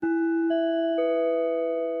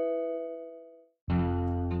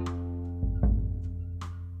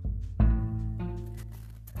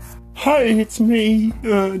Hi, it's me,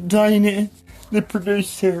 Dana, the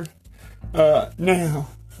producer. Now,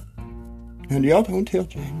 and y'all don't tell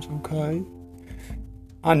James, okay?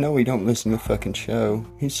 I know he don't listen to the fucking show.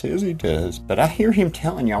 He says he does, but I hear him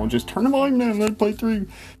telling y'all, just turn the volume down and let it play through.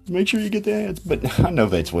 Make sure you get the ads. But I know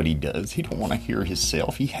that's what he does. He don't want to hear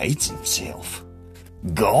himself. He hates himself.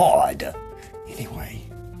 God. Anyway,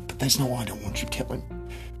 but that's not what I don't want you to tell him.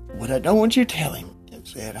 What I don't want you to tell him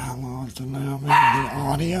is that I lost the loud the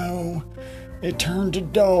audio. It turned to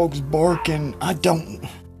dogs barking.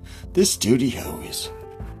 This studio is...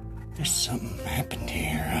 There's something happened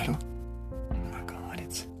here. Oh my God, I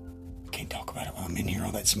can't talk about it while I'm in here.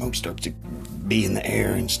 All that smoke starts to be in the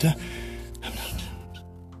air and stuff.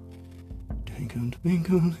 Twinkle,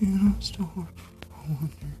 twinkle, little star.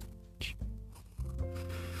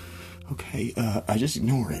 Okay, I just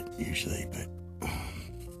ignore it usually, but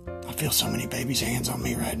I feel so many babies' hands on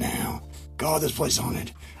me right now. God, this place on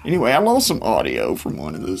it. Anyway, I lost some audio from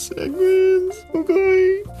one of the segments.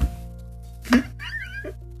 Okay.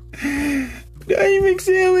 Dame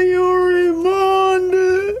Excelior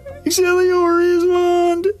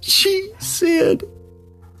she said,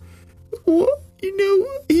 what,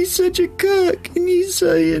 he's such a cuck, and he's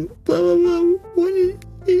saying, blah, blah, blah, what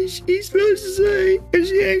is he supposed to say? And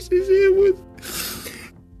she actually said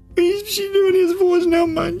she's doing his voice now,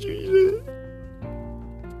 mind you, she said,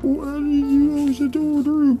 why do you always adore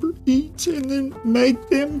Uber Eats and then make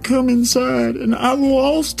them come inside? And I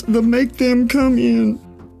lost the make them come in.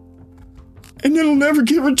 And it'll never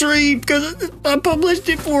get retrieved because I published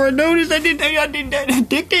it for a notice. I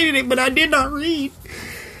dictated it, but I did not read.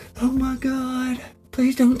 Oh my God.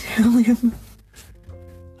 Please don't tell him.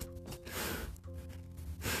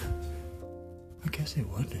 I guess it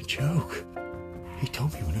wasn't a joke. He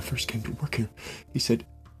told me when I first came to work here. He said,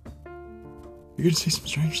 you're going to see some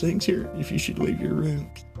strange things here if you should leave your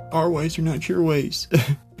room. Our ways are not your ways.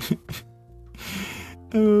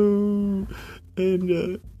 Oh... And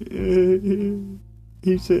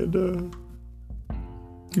he said,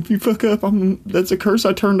 if you fuck up, that's a curse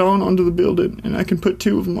I turned onto the building, and I can put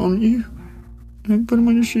 2 of them on you. And I can put them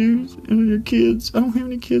on your shoes and on your kids. I don't have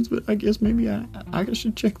any kids, but I guess maybe I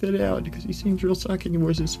should check that out because he seems real psychic. He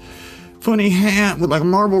wears this funny hat with like a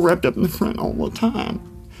marble wrapped up in the front all the time.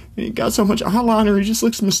 And he got so much eyeliner, he just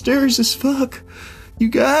looks mysterious as fuck. You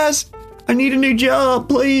guys... I need a new job.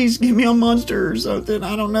 Please give me on Monster or something.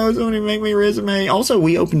 I don't know. Somebody make me a resume. Also,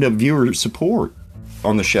 we opened up viewer support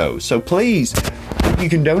on the show. So please, if you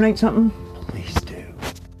can donate something, please do.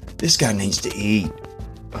 This guy needs to eat.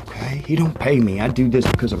 Okay? He don't pay me. I do this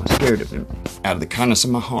because I'm scared of him. Out of the kindness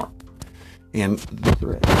of my heart. And the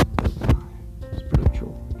threat of my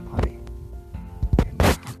spiritual body.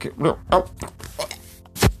 Okay. Oh.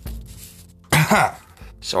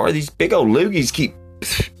 Sorry, these big old loogies keep...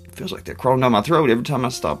 feels like they're crawling down my throat every time I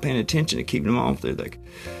stop paying attention to keeping them off. They're like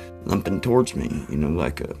lumping towards me,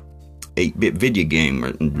 like a 8-bit video game.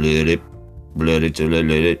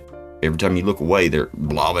 Every time you look away, they're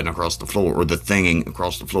blobbing across the floor, or the thinging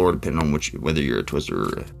across the floor, depending on whether you're a Twister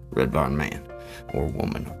or a Red Vine man, or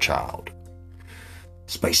woman, or child.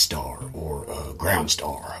 Space Star, or Ground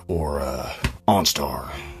Star, or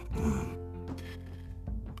OnStar.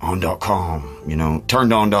 On.com,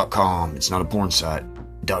 turnedon.com. It's not a porn site.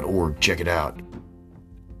 .org, check it out.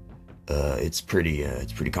 It's pretty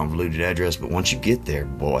convoluted address, but once you get there,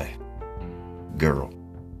 boy, girl,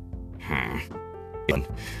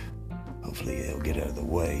 hopefully they'll get out of the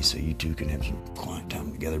way so you two can have some quiet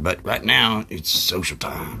time together. But right now, it's social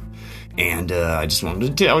time, and I just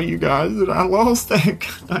wanted to tell you guys that I lost that.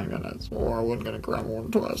 Dang it, I swore I wasn't gonna cry more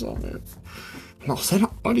than twice on this. I lost that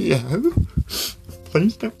audio.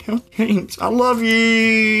 Please don't tell James. I love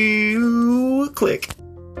you. Click.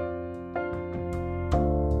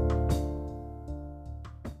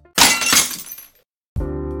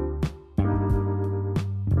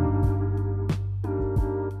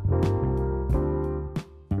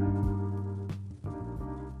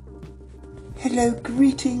 Hello,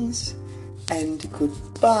 greetings, and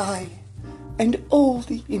goodbye, and all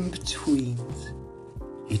the in-betweens.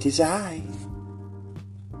 It is I,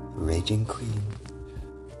 Raging Queen,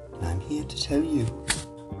 and I'm here to tell you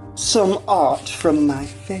some art from my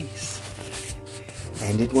face.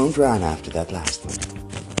 And it won't run after that last one.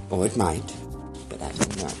 Or it might, but I'm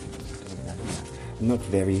not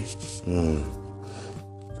very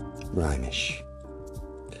rhymish.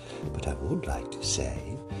 But I would like to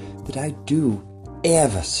say that I do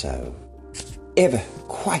ever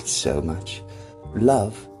quite so much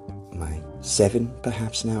love my 7,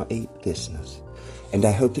 perhaps now 8 listeners. And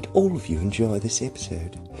I hope that all of you enjoy this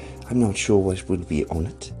episode. I'm not sure what will be on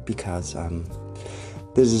it because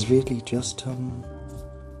This is really just,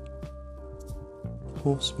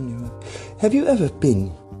 horse manure. Have you ever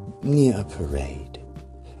been near a parade?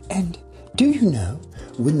 And do you know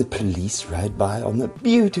when the police ride by on the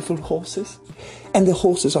beautiful horses? And the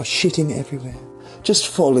horses are shitting everywhere, just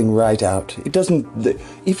falling right out.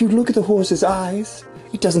 If you look at the horse's eyes,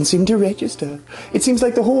 it doesn't seem to register. It seems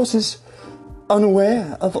like the horse is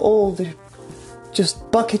unaware of all the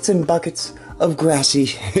just buckets and buckets of grassy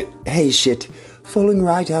hay shit falling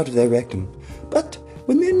right out of their rectum. But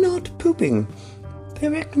when they're not pooping,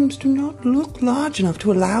 their rectums do not look large enough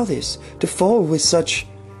to allow this to fall with such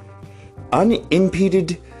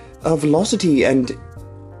unimpeded velocity, and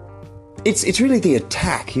it's really the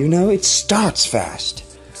attack, it starts fast,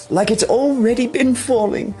 like it's already been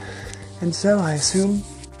falling. And so I assume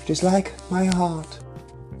it is like my heart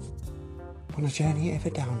on a journey ever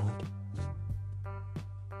downward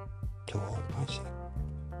toward myself.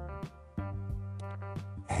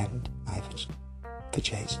 And I've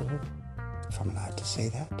vajazzle, if I'm allowed to say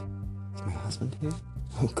that. Is my husband here?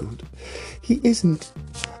 Oh, good. He isn't.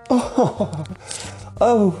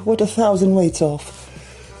 Oh, what 1,000 weights off.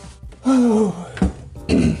 Oh.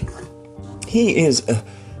 He is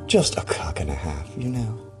just a cock and a half,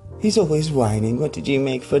 He's always whining. What did you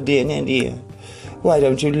make for dinner, dear? Why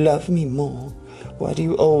don't you love me more? Why do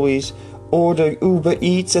you always order Uber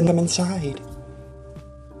Eats and come inside?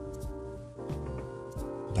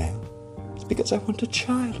 Well, it's because I want a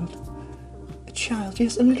child. A child,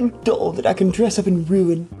 yes, a little doll that I can dress up and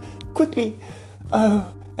ruin quickly.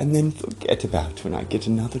 And then forget about when I get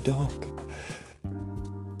another dog.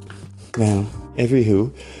 Well,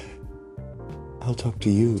 everyhoo, I'll talk to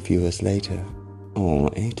you viewers later.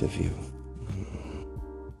 All 8 of you.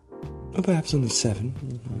 Or perhaps only 7.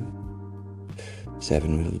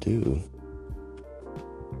 7 will do.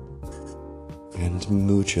 And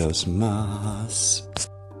muchos más.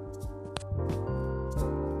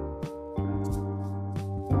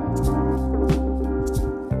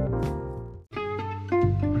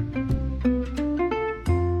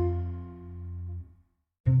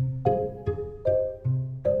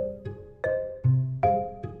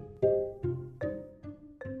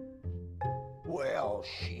 Well,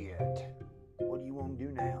 shit. What do you want to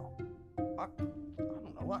do now? I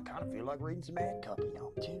don't know. I kind of feel like reading some ad copy,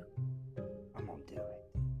 don't you? I'm gonna do it.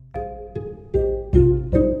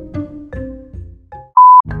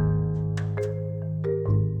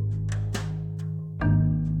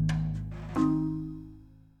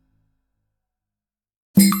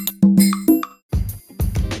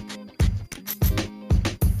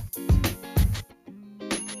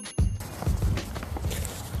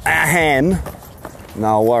 Ahem.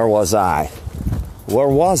 Now, where was I?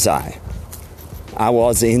 I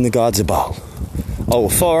was in the God's Ball. Oh,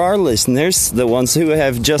 for our listeners, the ones who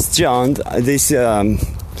have just joined this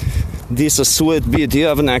sweet beauty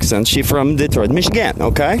of an accent, she's from Detroit, Michigan,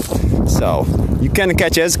 okay? So, you can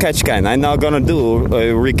catch as catch can. I'm now gonna do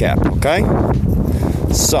a recap, okay?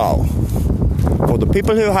 So, for the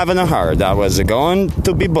people who haven't heard, I was going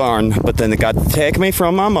to be born, but then it got taken me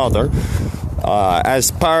from my mother.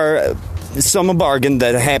 As per some bargain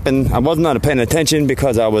that happened, I was not paying attention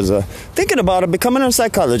because I was thinking about becoming a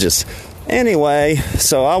psychologist. Anyway,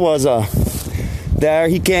 so I was there.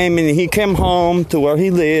 He came home to where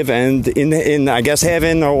he lived, and in I guess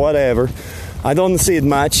heaven or whatever. I don't see it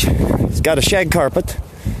much. He's got a shag carpet,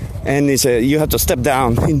 and he said you have to step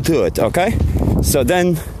down into it. Okay, so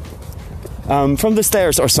then. From the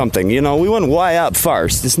stairs or something, we went way up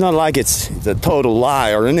first. It's not like it's a total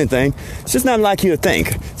lie or anything. It's just not like you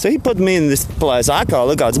think. So he put me in this place I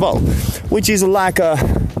call it God's Ball, which is like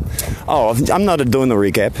I'm not doing the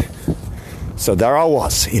recap. So there I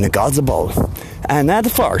was in a God's Ball. And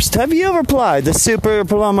at first, have you ever played the Super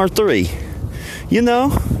Plumber 3?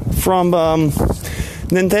 From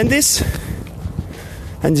Nintendo's?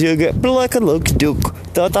 And you get black look duke,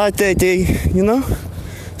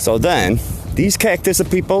 So then, these cactus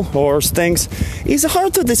people or things, it's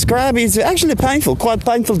hard to describe. It's actually painful, quite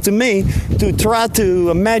painful to me to try to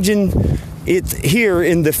imagine it here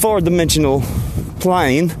in the 4-dimensional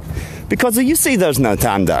plane, because you see there's no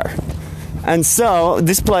time there. And so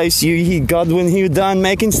this place, when he was done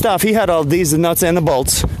making stuff, he had all these nuts and the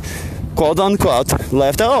bolts, quote unquote,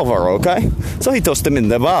 left over, okay? So he tossed them in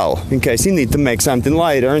the bowl in case he need to make something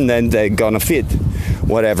later, and then they're gonna fit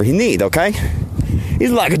whatever he need, okay?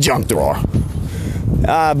 It's like a junk drawer.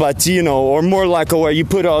 But, or more like where you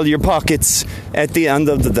put all your pockets at the end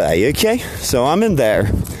of the day, okay? So I'm in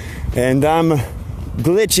there, and I'm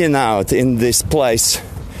glitching out in this place,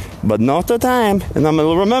 but not the time. And I'm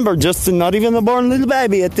going to remember just not even a born little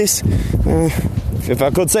baby at this, if I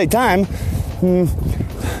could say time.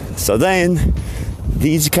 So then,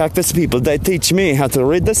 these cactus people, they teach me how to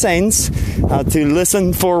read the signs, how to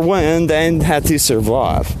listen for wind, and how to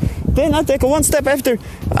survive. Then I take one step after,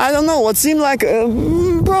 I don't know, what seemed like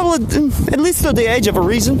probably at least to the age of a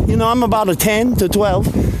reason. You know, I'm about a 10 to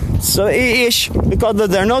 12, so ish, because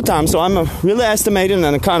there are no time. So I'm really estimating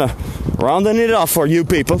and kind of rounding it off for you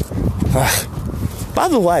people. By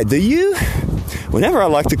the way, whenever I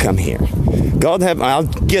like to come here, God have, I'll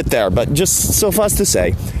get there, but just suffice to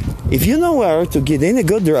say, if you know where to get any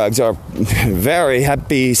good drugs or very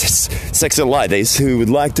happy sexy ladies who would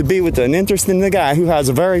like to be with an interesting guy who has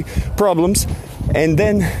very problems, and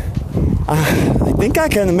then I think I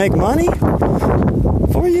can make money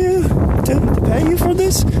for you to pay you for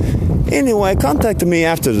this. Anyway, contact me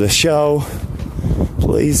after the show,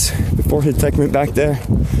 please, before you take me back there.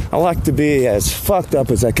 I like to be as fucked up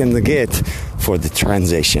as I can get for the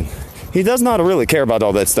transition. He does not really care about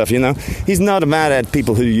all that stuff, you know. He's not mad at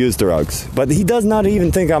people who use drugs. But he does not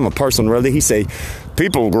even think I'm a person, really. He say,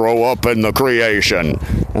 people grow up in the creation.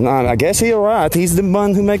 And I guess he's right. He's the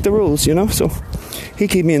one who make the rules, you know. So he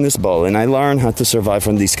keep me in this bowl, and I learn how to survive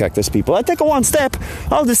from these cactus people. I take one step.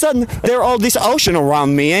 All of a sudden, there's all this ocean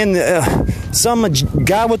around me, and some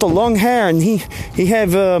guy with a long hair, and he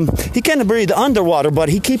can't breathe underwater, but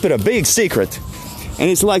he keep it a big secret. And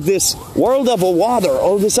it's like this world of water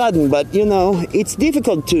all of a sudden, but you know, it's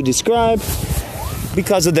difficult to describe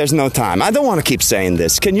because there's no time. I don't want to keep saying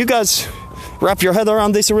this. Can you guys wrap your head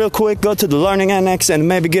around this real quick? Go to the Learning Annex and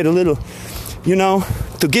maybe get a little, you know,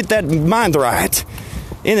 to get that mind right.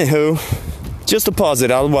 Anywho, just to pause it,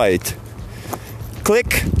 I'll wait.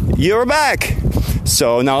 Click, you're back.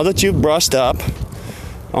 So now that you've brushed up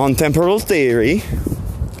on temporal theory,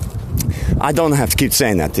 I don't have to keep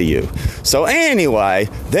saying that to you. So anyway,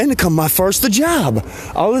 then come my first job.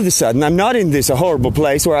 All of a sudden, I'm not in this horrible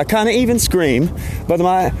place where I kind of even scream, but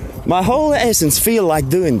my whole essence feel like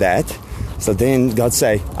doing that. So then God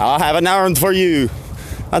say, I'll have an errand for you.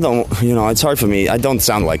 I don't, you know, it's hard for me. I don't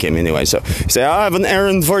sound like him anyway. So he say, I have an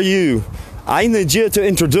errand for you. I need you to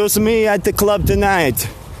introduce me at the club tonight.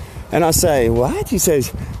 And I say, what? He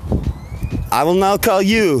says, I will now call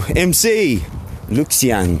you MC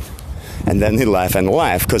Lucian. And then he laugh and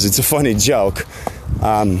laugh because it's a funny joke.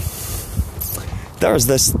 There's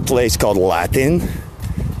this place called Latin.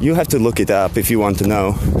 You have to look it up if you want to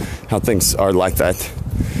know how things are like that.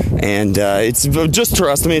 And it's just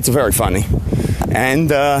trust me, it's very funny.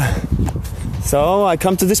 And so I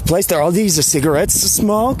come to this place. There are all these cigarettes to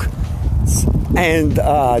smoke. And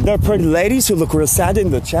there are pretty ladies who look real sad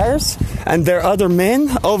in the chairs. And there are other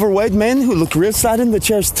men, overweight men, who look real sad in the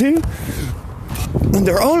chairs too. And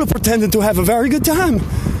they're all pretending to have a very good time.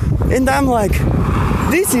 And I'm like,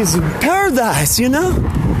 this is paradise, you know?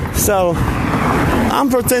 So I'm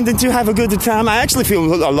pretending to have a good time. I actually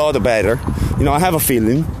feel a lot better. You know, I have a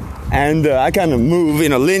feeling. And I kind of move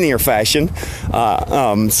in a linear fashion.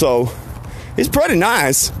 So it's pretty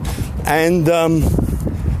nice. And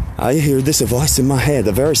I hear this voice in my head,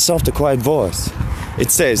 a very soft, quiet voice. It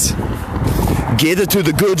says, get it to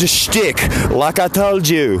the good shtick, like I told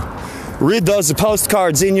you. Read those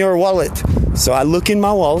postcards in your wallet. So I look in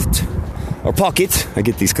my wallet, or pocket. I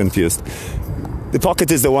get these confused. The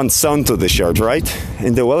pocket is the one sewn to the shirt, right?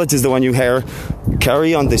 And the wallet is the one you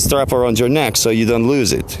carry on the strap around your neck so you don't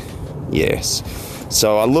lose it. Yes.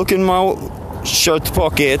 So I look in my shirt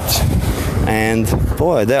pocket, and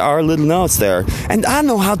boy, there are little notes there. And I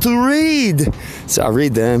know how to read. So I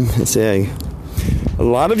read them and say, a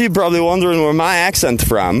lot of you probably wondering where my accent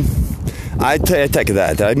from. I take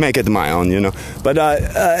that. I make it my own, you know.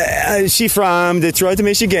 But she from Detroit,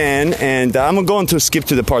 Michigan, and I'm going to skip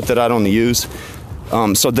to the part that I don't use.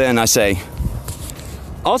 So then I say,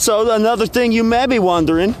 also, another thing you may be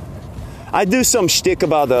wondering, I do some shtick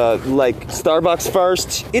about like Starbucks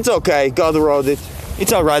first. It's okay. God wrote it.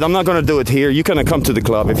 It's all right. I'm not going to do it here. You can come to the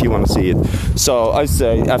club if you want to see it. So I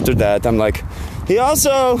say, after that, I'm like, you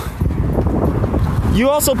also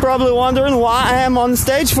probably wondering why I am on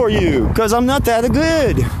stage for you, because I'm not that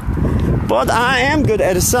good. But I am good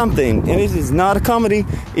at something, and it is not a comedy.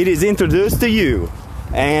 It is introduced to you.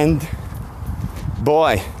 And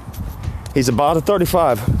boy, he's about 40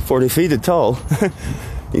 feet tall.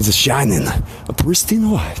 He's a shining, a pristine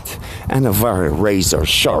white, and a very razor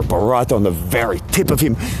sharp right on the very tip of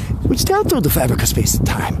him, which down through the fabric of space and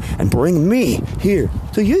time, and bring me here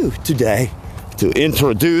to you today. To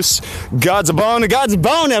introduce God's bone,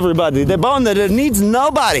 everybody. The bone that needs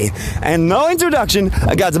nobody and no introduction,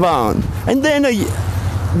 God's bone. And then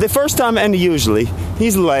the first time, and usually,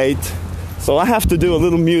 he's late, so I have to do a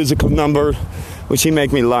little musical number, which he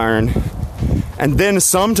make me learn. And then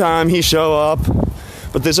sometime he show up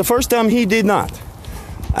but there's the first time he did not.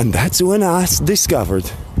 And that's when I discovered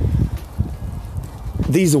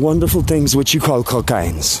these wonderful things which you call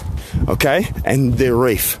cocaines, okay? And the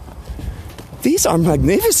reef. These are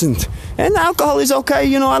magnificent. And alcohol is okay,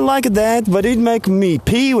 you know, I like that, but it make me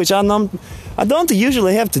pee, which I don't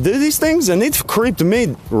usually have to do these things, and it creeped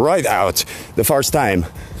me right out the first time.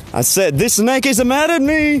 I said, this snake is mad at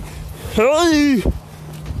me.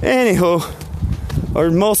 Anywho,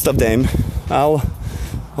 or most of them, I'll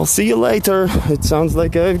see you later. It sounds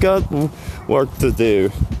like I've got work to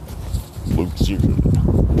do. Lucian,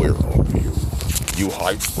 where are you? You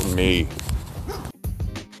hide from me.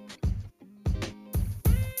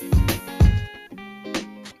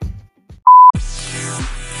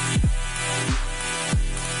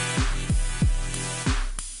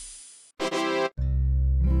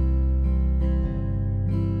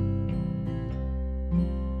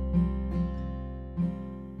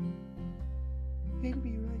 We'll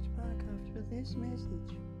be right back after this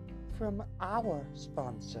message from our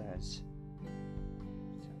sponsors.